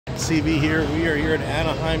CV here. We are here at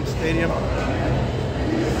Anaheim Stadium.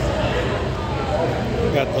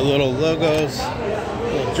 Got the little logos,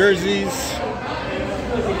 little jerseys.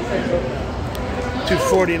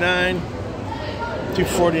 $249.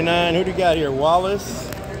 $249. Who do you got here? Wallace,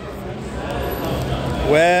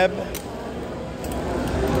 Webb,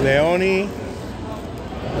 Leone,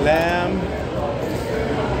 Lamb,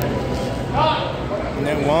 and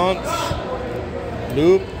then Wantz,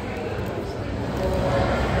 Loop,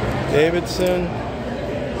 Davidson.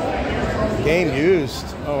 Game used.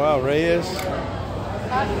 Oh wow, Reyes.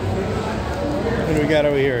 What do we got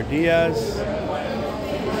over here? Diaz,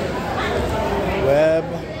 Webb,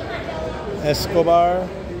 Escobar,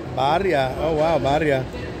 Barria. Oh wow, Barria.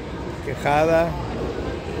 Quijada,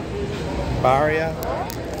 Barria.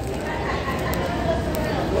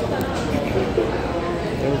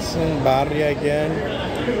 Wilson, Barria again.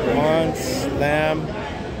 Wantz, Lamb,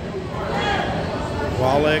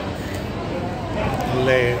 Wallach,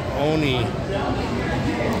 Leone.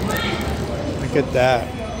 Look at that.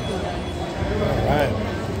 All right.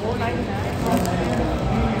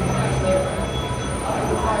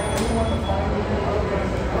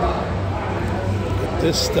 Look at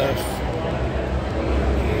this stuff.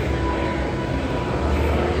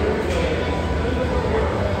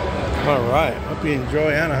 All right. Hope you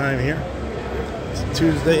enjoy Anaheim here. It's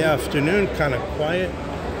Tuesday afternoon, kind of quiet.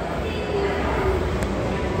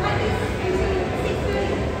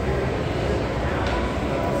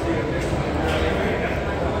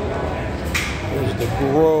 The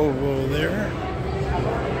Grove over there.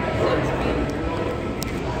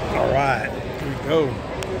 All right, here we go.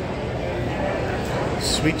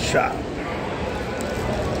 Sweet Shop.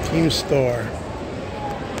 Team Store.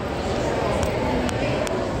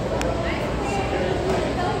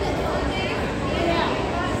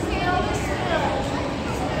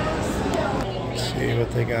 Let's see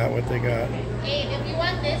what they got, what they got. Hey, if you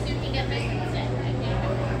want this, you can get this instead.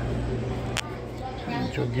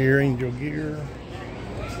 Joe Gearing, Joe Gear.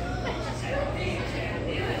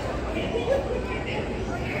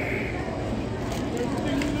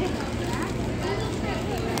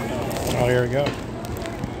 Oh, here we go.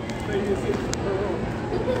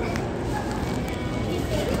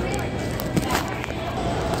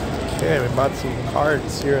 Okay, we bought some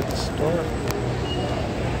cards here at the store.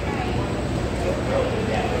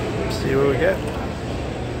 Let's see what we get.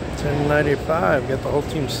 $10.95. Got the whole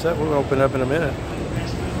team set. We'll open up in a minute.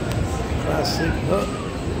 Classic book.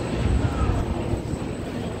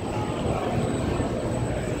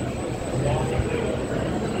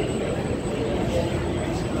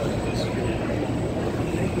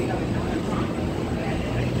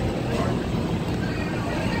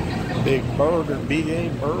 Big Burger, B.A.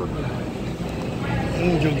 Burger.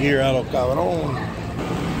 Angel Gear out of Cabron.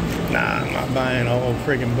 Nah, I'm not buying a whole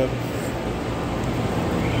friggin' book.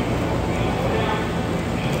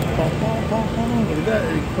 Look at that.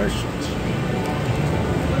 Any questions?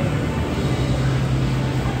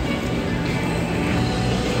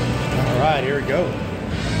 All right, here we go.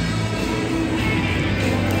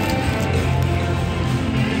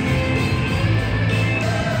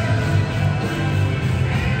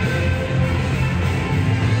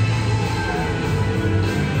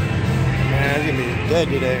 Man, it's gonna be dead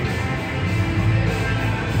today.